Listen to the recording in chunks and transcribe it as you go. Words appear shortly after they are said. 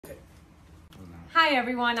Hi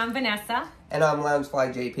everyone, I'm Vanessa. And I'm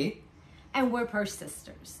Loungefly JP. And we're purse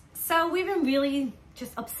sisters. So we've been really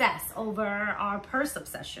just obsessed over our purse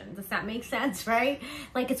obsession. Does that make sense, right?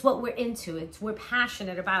 Like it's what we're into. We're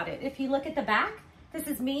passionate about it. If you look at the back, this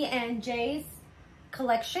is me and Jay's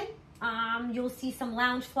collection. You'll see some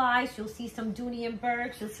Loungeflies, you'll see some Dooney and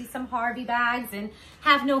Bourke, you'll see some Harvey bags, and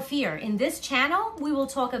have no fear. In this channel, we will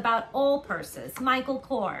talk about all purses, Michael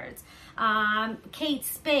Kors, Kate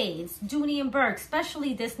Spades, Dooney and Bourke,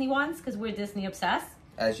 especially Disney ones, because we're Disney obsessed.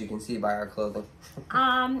 As you can see by our clothing.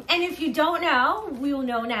 And if you don't know, we will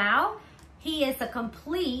know now. He is a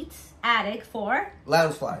complete addict for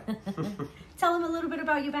Loungefly. Tell him a little bit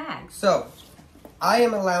about your bags. So, I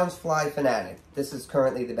am a Loungefly fanatic. This is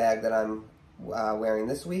currently the bag that I'm wearing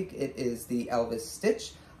this week. It is the Elvis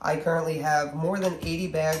Stitch. I currently have more than 80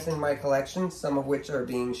 bags in my collection, some of which are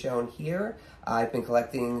being shown here. I've been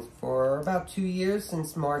collecting for about 2 years,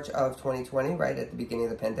 since March of 2020, right at the beginning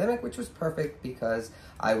of the pandemic, which was perfect because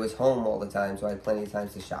I was home all the time, so I had plenty of time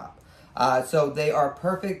to shop. So they are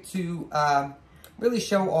perfect to really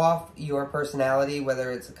show off your personality,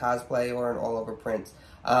 whether it's a cosplay or an all-over print.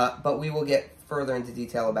 But we will get further into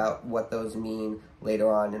detail about what those mean later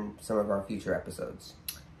on in some of our future episodes.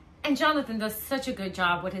 And Jonathan does such a good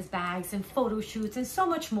job with his bags and photo shoots and so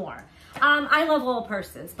much more. I love all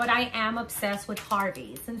purses, but I am obsessed with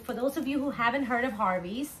Harvey's. And for those of you who haven't heard of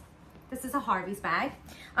Harvey's, this is a Harvey's bag.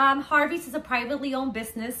 Harvey's is a privately owned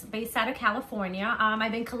business based out of California.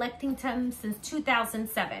 I've been collecting them since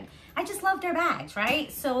 2007. I just love their bags, right?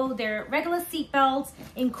 So they're regular seat belts,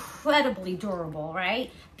 incredibly durable, right?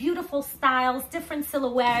 Beautiful styles, different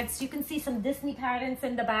silhouettes. You can see some Disney patterns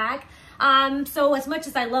in the bag. So as much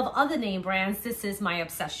as I love other name brands, this is my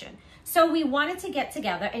obsession. So we wanted to get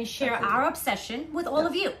together and share our obsession with all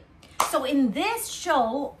of you. So in this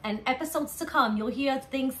show and episodes to come, you'll hear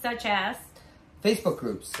things such as Facebook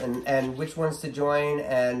groups and which ones to join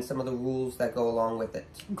and some of the rules that go along with it.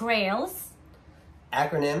 Grails.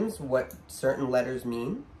 Acronyms, what certain letters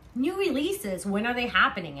mean. New releases, when are they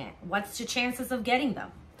happening at? What's the chances of getting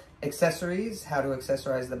them? Accessories, how to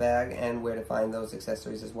accessorize the bag and where to find those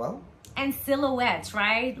accessories as well. And silhouettes,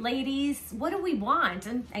 right? Ladies, what do we want?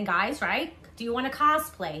 And guys, right? Do you want a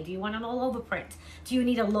cosplay? Do you want an all-over print? Do you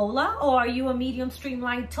need a Lola, or are you a medium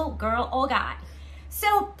streamlined tote girl or guy?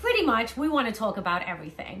 So pretty much we want to talk about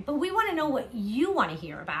everything, but we want to know what you want to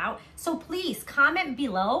hear about. So please comment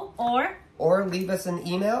below or leave us an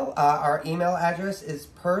email. Our email address is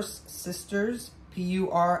pursesisters,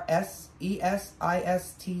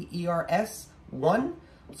 PURSESISTERS1.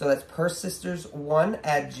 So that's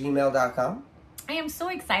pursesisters1@gmail.com. I am so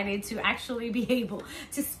excited to actually be able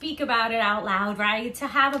to speak about it out loud, right? To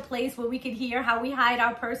have a place where we can hear how we hide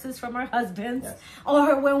our purses from our husbands, yes.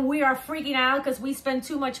 Or when we are freaking out because we spend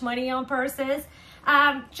too much money on purses.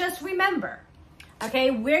 Just remember, okay,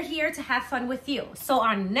 we're here to have fun with you. So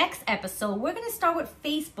our next episode, we're going to start with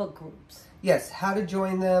Facebook groups. Yes, how to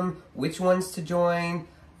join them, which ones to join.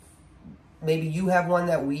 Maybe you have one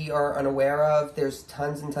that we are unaware of. There's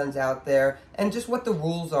tons and tons out there. And just what the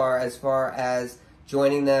rules are as far as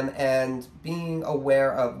joining them and being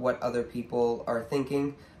aware of what other people are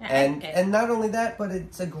thinking. And not only that, but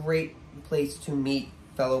it's a great place to meet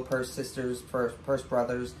fellow purse sisters, purse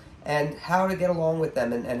brothers, and how to get along with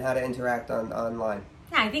them and how to interact online.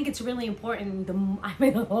 Yeah, I think it's really important. I'm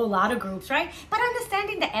in a whole lot of groups, right? But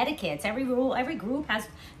understanding the etiquettes. Every group has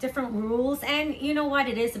different rules. And you know what?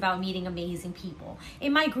 It is about meeting amazing people.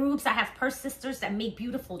 In my groups, I have purse sisters that make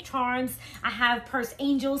beautiful charms. I have purse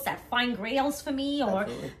angels that find grails for me. Or,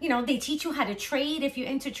 you know, they teach you how to trade if you're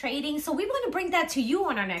into trading. So we want to bring that to you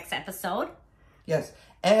on our next episode. Yes.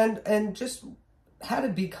 And just how to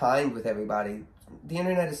be kind with everybody. The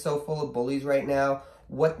internet is so full of bullies right now.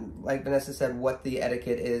 What, like Vanessa said, what the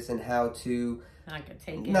etiquette is and how to not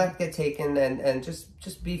get taken and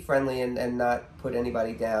just be friendly and not put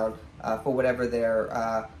anybody down for whatever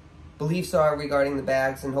their beliefs are regarding the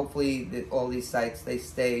bags. And hopefully all these sites, they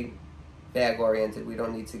stay bag oriented. We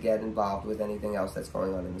don't need to get involved with anything else that's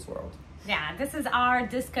going on in this world. Yeah, this is our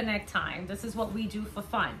disconnect time. This is what we do for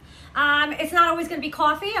fun. It's not always going to be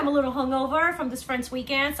coffee. I'm a little hungover from this French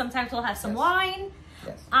weekend. Sometimes we'll have some wine.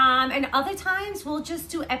 Yes. And other times we'll just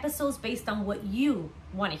do episodes based on what you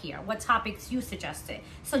want to hear, what topics you suggested.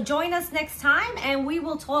 So join us next time and we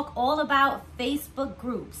will talk all about Facebook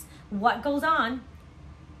groups. What goes on?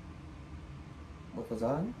 What goes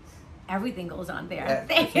on? Everything goes on there.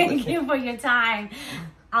 Thank you for your time.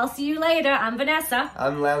 I'll see you later. I'm Vanessa.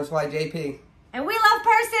 I'm Loungefly JP. And we love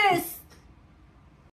purses.